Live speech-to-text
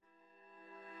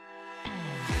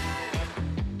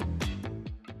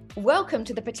Welcome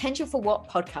to the Potential for What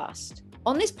podcast.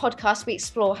 On this podcast, we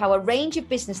explore how a range of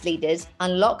business leaders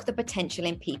unlock the potential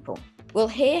in people. We'll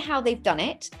hear how they've done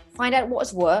it, find out what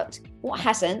has worked, what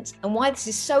hasn't, and why this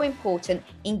is so important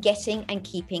in getting and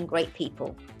keeping great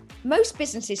people. Most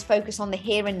businesses focus on the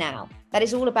here and now. That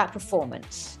is all about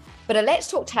performance. But at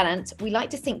Let's Talk Talent, we like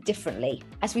to think differently,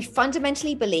 as we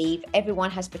fundamentally believe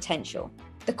everyone has potential.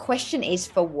 The question is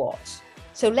for what?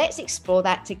 So let's explore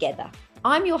that together.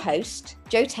 I'm your host,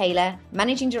 Jo Taylor,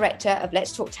 Managing Director of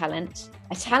Let's Talk Talent,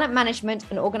 a talent management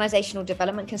and organisational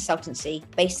development consultancy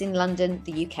based in London,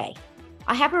 the UK.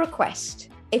 I have a request.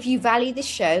 If you value this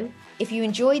show, if you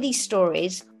enjoy these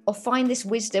stories, or find this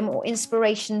wisdom or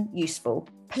inspiration useful,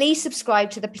 please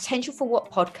subscribe to the Potential for What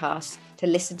podcast to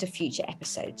listen to future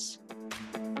episodes.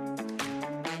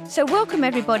 So welcome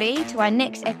everybody to our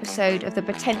next episode of the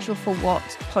Potential for What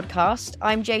podcast.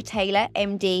 I'm Jo Taylor,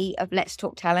 MD of Let's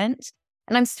Talk Talent,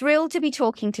 and I'm thrilled to be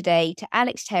talking today to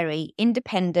Alex Terry,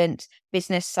 independent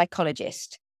business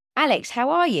psychologist. Alex, how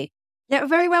are you? Yeah,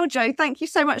 very well, Jo. Thank you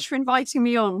so much for inviting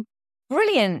me on.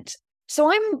 Brilliant. So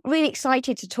I'm really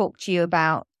excited to talk to you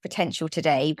about potential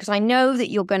today, because I know that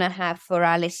you're going to have for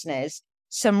our listeners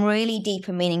some really deep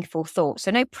and meaningful thoughts.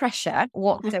 So no pressure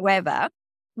whatsoever.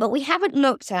 But we haven't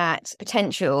looked at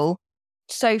potential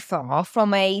so far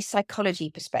from a psychology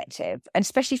perspective, and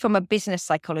especially from a business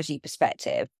psychology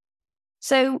perspective.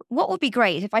 So what would be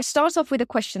great if I start off with a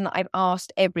question that I've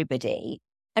asked everybody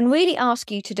and really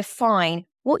ask you to define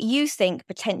what you think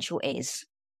potential is.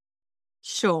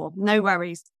 Sure, no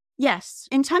worries. Yes,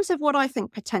 in terms of what I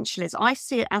think potential is, I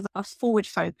see it as a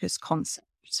forward-focused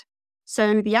concept.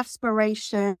 So the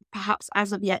aspiration, perhaps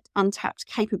as of yet untapped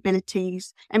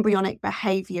capabilities, embryonic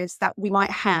behaviours that we might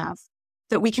have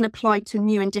that we can apply to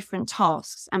new and different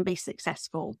tasks and be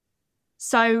successful.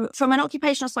 So from an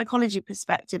occupational psychology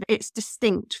perspective, it's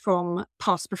distinct from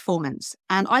past performance.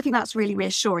 And I think that's really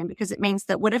reassuring, because it means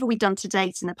that whatever we've done to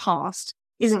date in the past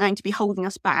isn't going to be holding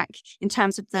us back in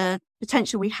terms of the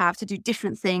potential we have to do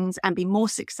different things and be more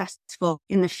successful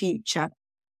in the future.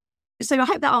 So I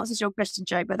hope that answers your question,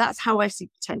 Jo, but that's how I see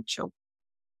potential.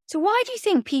 So why do you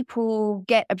think people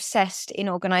get obsessed in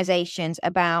organisations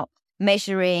about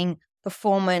measuring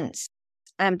performance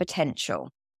and potential?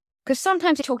 Because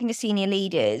sometimes talking to senior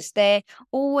leaders, they're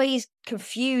always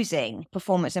confusing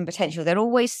performance and potential. They're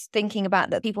always thinking about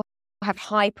that people who have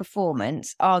high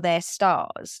performance are their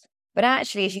stars. But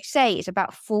actually, as you say, it's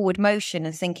about forward motion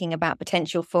and thinking about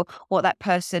potential for what that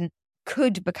person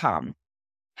could become.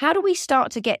 How do we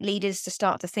start to get leaders to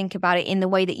start to think about it in the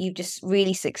way that you just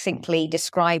really succinctly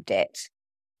described it?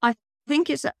 I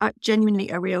think it's genuinely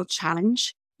a real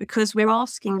challenge, because we're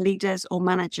asking leaders or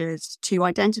managers to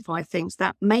identify things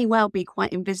that may well be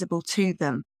quite invisible to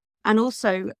them. And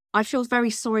also, I feel very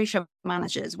sorry for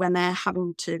managers when they're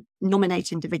having to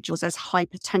nominate individuals as high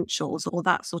potentials or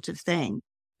that sort of thing,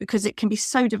 because it can be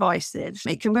so divisive.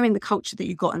 It can ruin the culture that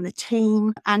you've got in the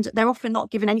team, and they're often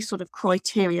not given any sort of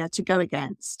criteria to go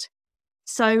against.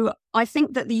 So I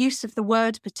think that the use of the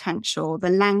word potential,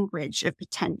 the language of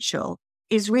potential,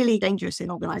 is really dangerous in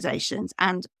organisations.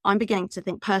 And I'm beginning to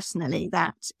think personally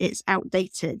that it's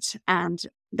outdated and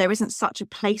there isn't such a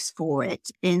place for it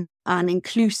in an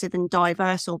inclusive and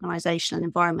diverse organisational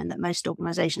environment that most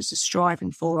organisations are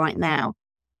striving for right now.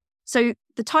 So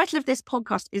the title of this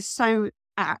podcast is so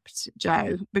apt,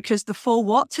 Jo, because the for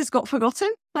what has got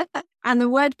forgotten and the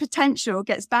word potential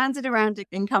gets banded around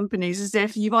in companies as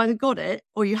if you've either got it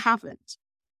or you haven't.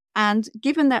 And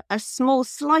given that a small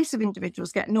slice of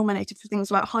individuals get nominated for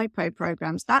things like hypo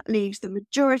programs, that leaves the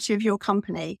majority of your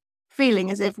company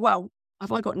feeling as if, well,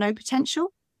 have I got no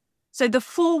potential? So the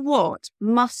for what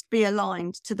must be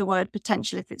aligned to the word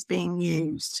potential if it's being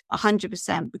used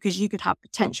 100%, because you could have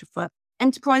potential for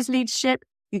enterprise leadership.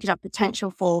 You could have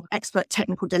potential for expert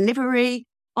technical delivery.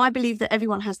 I believe that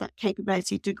everyone has that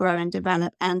capability to grow and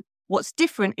develop. And what's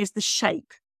different is the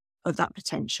shape of that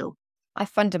potential. I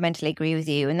fundamentally agree with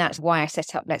you. And that's why I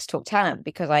set up Let's Talk Talent,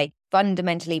 because I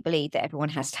fundamentally believe that everyone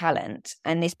has talent.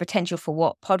 And this Potential for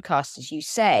What podcast, as you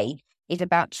say, is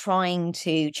about trying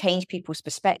to change people's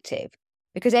perspective,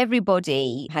 because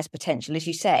everybody has potential, as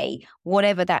you say,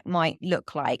 whatever that might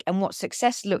look like. And what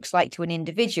success looks like to an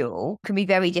individual can be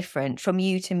very different from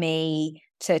you to me,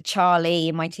 to Charlie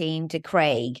and my team, to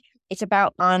Craig. It's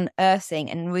about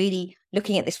unearthing and really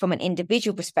looking at this from an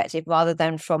individual perspective rather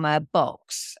than from a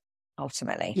box,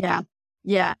 ultimately.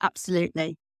 Yeah,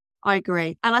 absolutely. I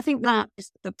agree. And I think that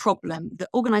is the problem, that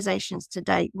organizations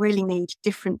today really need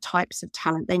different types of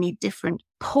talent. They need different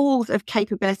pools of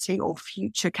capability or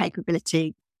future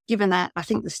capability, given that I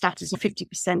think the stat is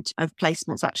 50% of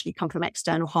placements actually come from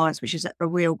external hires, which is a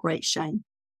real great shame.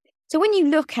 So when you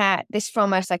look at this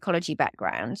from a psychology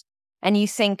background and you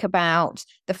think about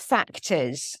the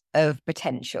factors of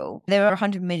potential, there are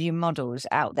 100 million models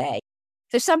out there.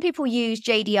 So some people use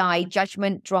JDI,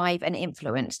 judgment, drive, and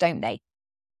influence, don't they?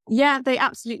 Yeah, they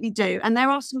absolutely do. And there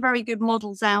are some very good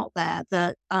models out there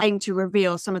that aim to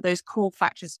reveal some of those core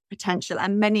factors of potential.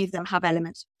 And many of them have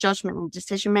elements of judgment and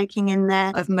decision making in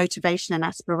there, of motivation and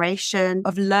aspiration,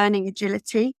 of learning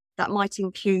agility. That might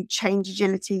include change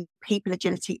agility, people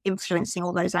agility, influencing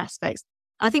all those aspects.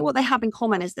 And I think what they have in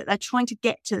common is that they're trying to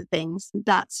get to the things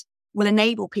that will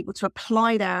enable people to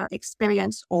apply their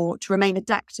experience or to remain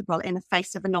adaptable in the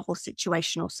face of a novel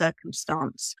situation or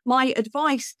circumstance. My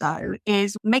advice, though,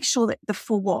 is make sure that the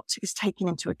full what is taken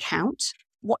into account.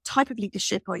 What type of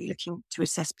leadership are you looking to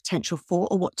assess potential for,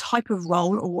 or what type of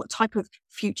role or what type of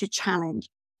future challenge?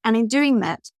 And in doing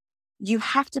that, you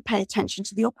have to pay attention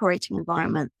to the operating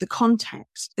environment, the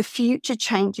context, the future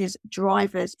changes,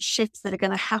 drivers, shifts that are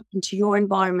going to happen to your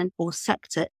environment or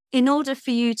sector in order for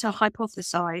you to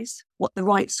hypothesize what the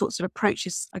right sorts of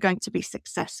approaches are going to be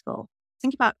successful.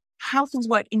 Think about how things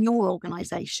work in your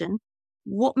organization.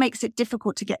 What makes it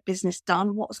difficult to get business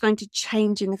done? What's going to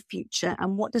change in the future?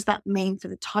 And what does that mean for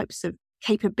the types of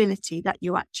capability that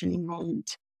you actually need?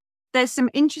 There's some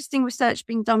interesting research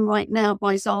being done right now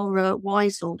by Zara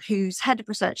Weisel, who's head of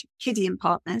research at Kidian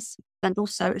Partners and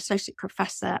also associate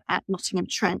professor at Nottingham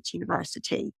Trent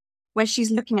University, where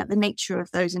she's looking at the nature of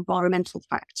those environmental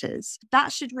factors.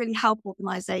 That should really help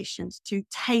organizations to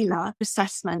tailor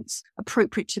assessments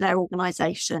appropriate to their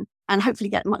organization and hopefully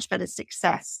get much better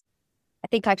success. I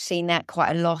think I've seen that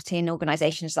quite a lot in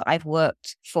organizations that I've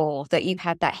worked for, that you've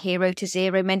had that hero to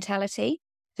zero mentality.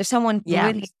 So someone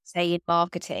really, say, in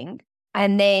marketing,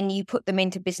 and then you put them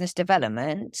into business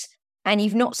development and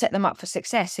you've not set them up for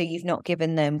success. So you've not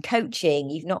given them coaching.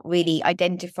 You've not really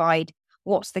identified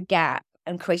what's the gap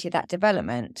and created that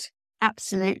development.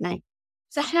 Absolutely.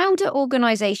 So how do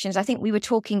organizations, I think we were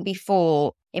talking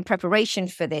before in preparation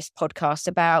for this podcast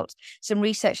about some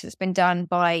research that's been done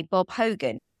by Bob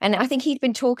Hogan. And I think he'd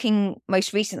been talking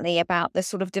most recently about the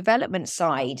sort of development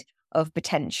side of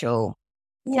potential.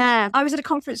 Yeah, I was at a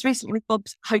conference recently with Bob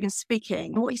Hogan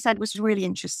speaking, and what he said was really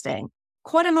interesting.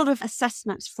 Quite a lot of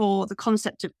assessments for the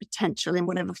concept of potential in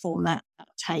whatever form that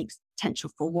takes,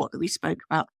 potential for what that we spoke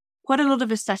about. Quite a lot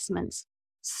of assessments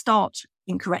start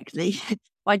incorrectly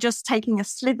by just taking a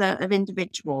slither of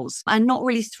individuals and not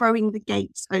really throwing the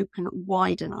gates open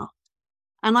wide enough.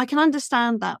 And I can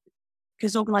understand that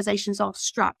because organizations are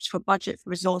strapped for budget, for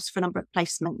resource, for number of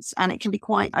placements, and it can be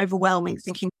quite overwhelming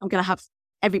thinking, I'm going to have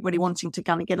everybody wanting to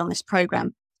kind of get on this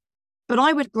program. But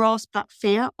I would grasp that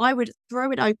fear. I would throw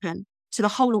it open to the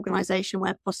whole organization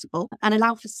where possible and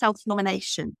allow for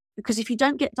self-nomination. Because if you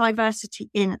don't get diversity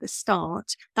in at the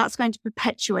start, that's going to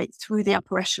perpetuate through the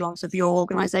upper echelons of your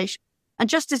organization. And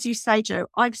just as you say, Jo,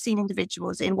 I've seen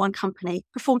individuals in one company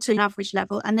perform to an average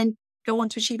level and then go on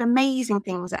to achieve amazing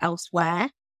things elsewhere.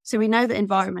 So we know that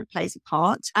environment plays a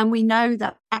part, and we know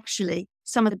that actually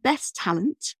some of the best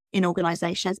talent in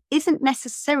organizations isn't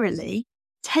necessarily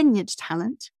tenured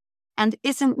talent and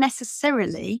isn't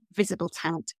necessarily visible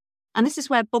talent. And this is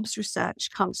where Bob's research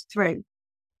comes through.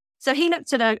 So he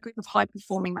looked at a group of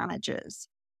high-performing managers,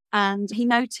 and he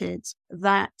noted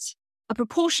that a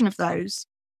proportion of those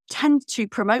tend to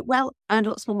promote well, earn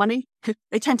lots more money.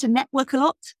 They tend to network a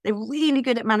lot. They're really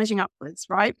good at managing upwards,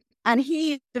 right? And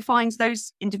he defines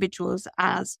those individuals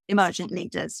as emergent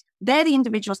leaders. They're the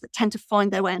individuals that tend to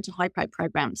find their way into high-pay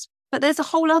programs. But there's a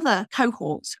whole other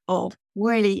cohort of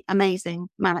really amazing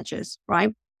managers,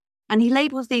 right? And he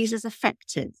labels these as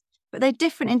effective, but they're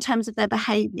different in terms of their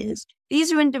behaviors.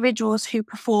 These are individuals who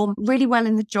perform really well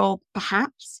in the job,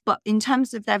 perhaps, but in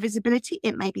terms of their visibility,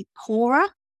 it may be poorer.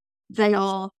 They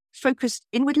are focused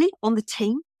inwardly on the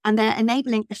team, and they're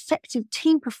enabling effective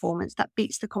team performance that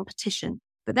beats the competition,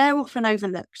 but they're often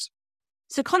overlooked.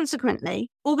 So consequently,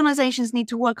 organizations need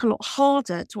to work a lot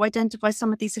harder to identify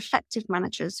some of these effective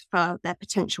managers for their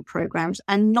potential programs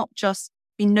and not just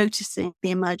be noticing the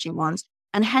emerging ones.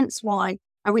 And hence why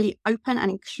a really open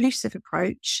and inclusive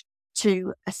approach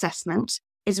to assessment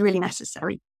is really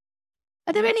necessary.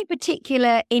 Are there any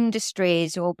particular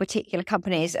industries or particular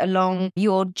companies along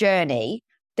your journey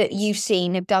that you've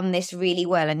seen have done this really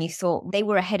well and you thought they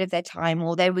were ahead of their time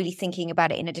or they're really thinking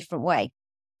about it in a different way?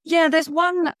 Yeah, there's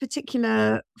one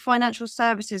particular financial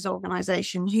services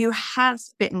organization who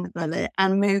has bitten the bullet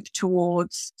and moved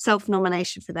towards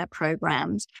self-nomination for their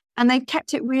programs, and they've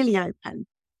kept it really open.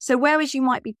 So whereas you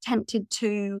might be tempted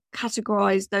to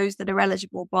categorize those that are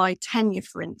eligible by tenure,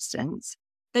 for instance,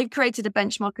 they've created a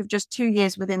benchmark of just 2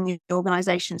 years within the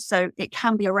organisation. So it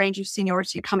can be a range of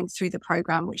seniority coming through the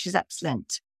programme, which is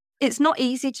excellent. It's not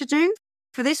easy to do.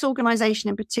 For this organisation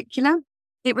in particular,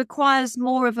 it requires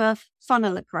more of a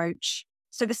funnel approach.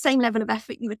 So the same level of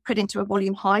effort you would put into a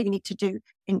volume high, you need to do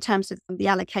in terms of the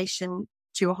allocation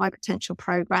to your high potential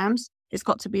programs. It's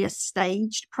got to be a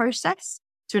staged process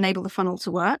to enable the funnel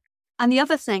to work. And the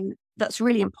other thing that's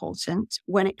really important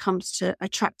when it comes to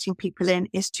attracting people in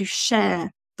is to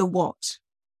share the what.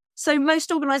 So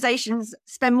most organizations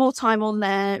spend more time on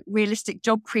their realistic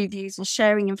job previews and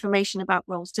sharing information about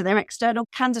roles to their external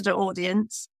candidate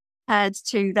audience compared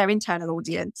to their internal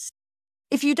audience.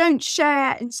 If you don't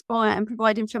share, inspire, and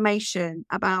provide information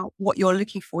about what you're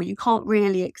looking for, you can't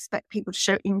really expect people to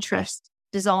show interest,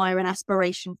 desire, and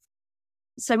aspiration.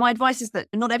 So my advice is that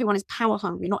not everyone is power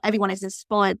hungry. Not everyone is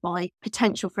inspired by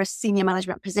potential for a senior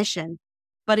management position,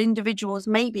 but individuals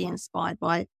may be inspired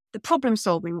by the problem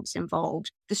solving that's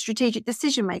involved, the strategic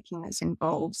decision making that's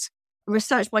involved.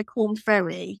 Research by Korn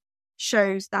Ferry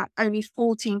shows that only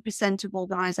 14% of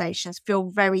organizations feel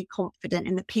very confident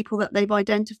in the people that they've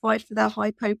identified for their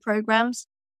hypo programs.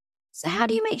 So how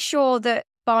do you make sure that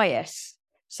bias,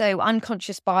 so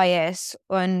unconscious bias,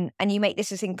 and you make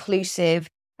this as inclusive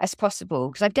as possible?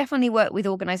 Because I've definitely worked with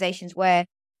organizations where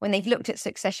when they've looked at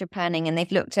succession planning and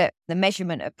they've looked at the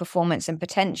measurement of performance and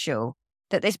potential,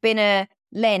 that there's been a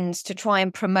lens to try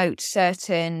and promote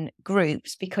certain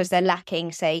groups because they're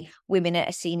lacking, say, women at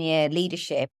a senior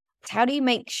leadership. How do you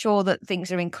make sure that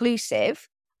things are inclusive,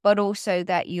 but also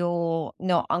that you're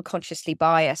not unconsciously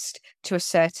biased to a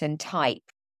certain type?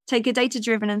 Take a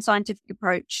data-driven and scientific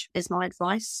approach is my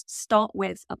advice. Start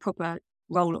with a proper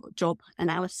role or job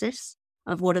analysis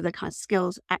of what are the kind of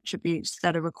skills, attributes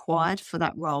that are required for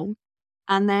that role,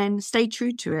 and then stay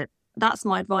true to it. That's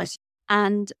my advice.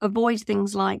 And avoid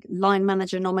things like line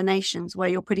manager nominations where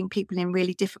you're putting people in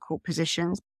really difficult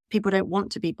positions. People don't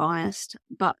want to be biased,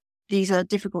 but these are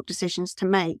difficult decisions to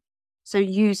make. So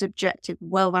use objective,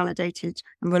 well-validated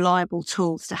and reliable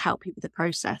tools to help you with the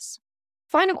process.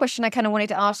 Final question I kind of wanted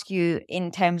to ask you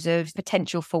in terms of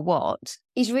potential for what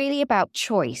is really about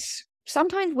choice.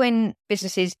 Sometimes when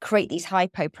businesses create these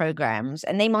hypo programs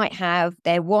and they might have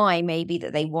their why, maybe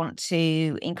that they want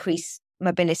to increase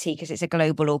mobility because it's a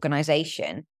global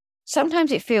organization,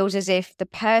 sometimes it feels as if the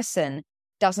person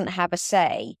doesn't have a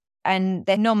say and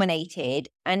they're nominated.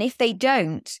 And if they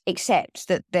don't accept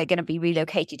that they're going to be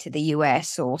relocated to the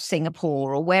US or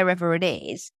Singapore or wherever it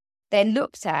is, they're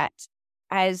looked at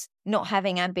as not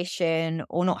having ambition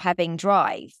or not having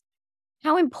drive.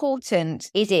 How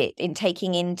important is it in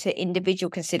taking into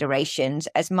individual considerations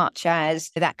as much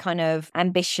as that kind of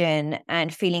ambition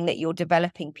and feeling that you're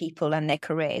developing people and their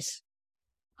careers?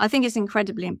 I think it's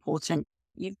incredibly important.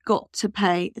 You've got to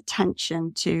pay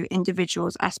attention to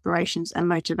individuals' aspirations and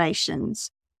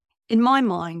motivations. In my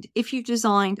mind, if you've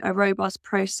designed a robust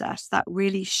process that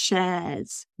really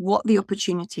shares what the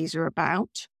opportunities are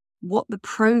about, what the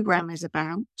program is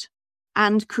about,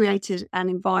 and created an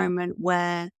environment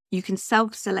where you can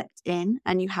self-select in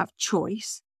and you have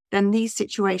choice, then these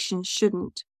situations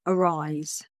shouldn't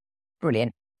arise.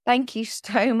 Brilliant. Thank you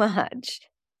so much.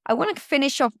 I want to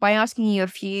finish off by asking you a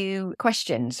few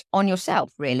questions on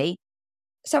yourself, really.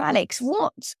 So, Alex,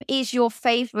 what is your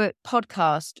favorite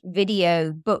podcast,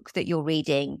 video, book that you're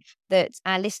reading that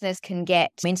our listeners can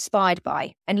get inspired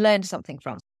by and learn something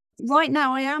from? Right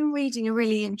now, I am reading a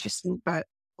really interesting book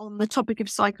on the topic of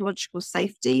psychological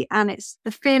safety, and it's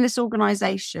The Fearless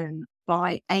Organization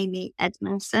by Amy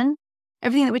Edmondson.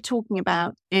 Everything that we're talking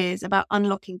about is about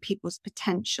unlocking people's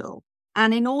potential.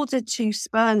 And in order to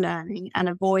spur learning and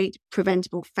avoid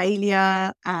preventable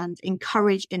failure and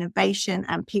encourage innovation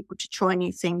and people to try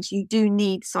new things, you do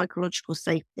need psychological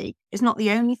safety. It's not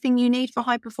the only thing you need for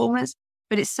high performance,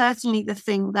 but it's certainly the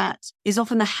thing that is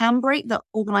often the handbrake that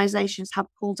organizations have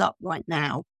pulled up right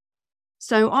now.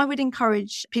 So I would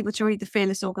encourage people to read The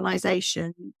Fearless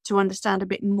Organization to understand a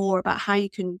bit more about how you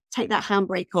can take that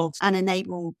handbrake off and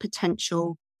enable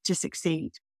potential to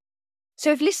succeed.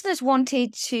 So if listeners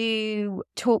wanted to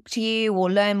talk to you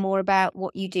or learn more about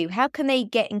what you do, how can they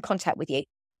get in contact with you?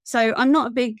 So I'm not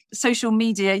a big social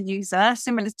media user,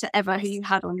 similar to Eva, who you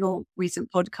had on your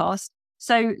recent podcast.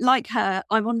 So like her,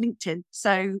 I'm on LinkedIn.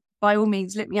 So by all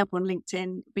means, look me up on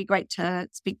LinkedIn. It'd be great to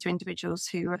speak to individuals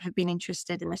who have been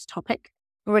interested in this topic.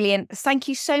 Brilliant. Thank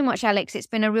you so much, Alex. It's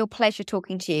been a real pleasure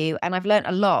talking to you. And I've learned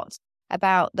a lot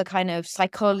about the kind of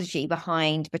psychology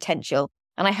behind potential.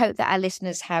 And I hope that our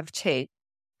listeners have too.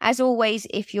 As always,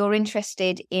 if you're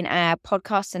interested in our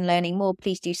podcast and learning more,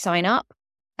 please do sign up.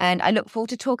 And I look forward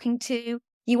to talking to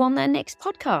you on the next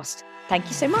podcast. Thank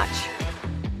you so much.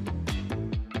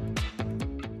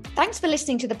 Thanks for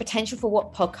listening to the Potential for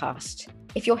What podcast.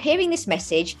 If you're hearing this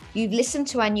message, you've listened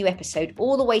to our new episode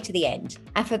all the way to the end.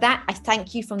 And for that, I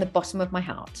thank you from the bottom of my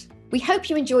heart. We hope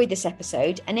you enjoyed this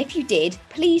episode. And if you did,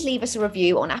 please leave us a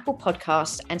review on Apple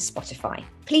Podcasts and Spotify.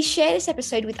 Please share this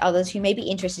episode with others who may be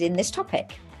interested in this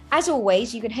topic. As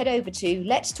always, you can head over to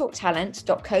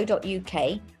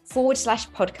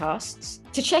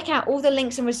letstalktalent.co.uk/podcasts to check out all the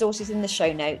links and resources in the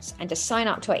show notes and to sign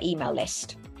up to our email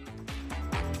list.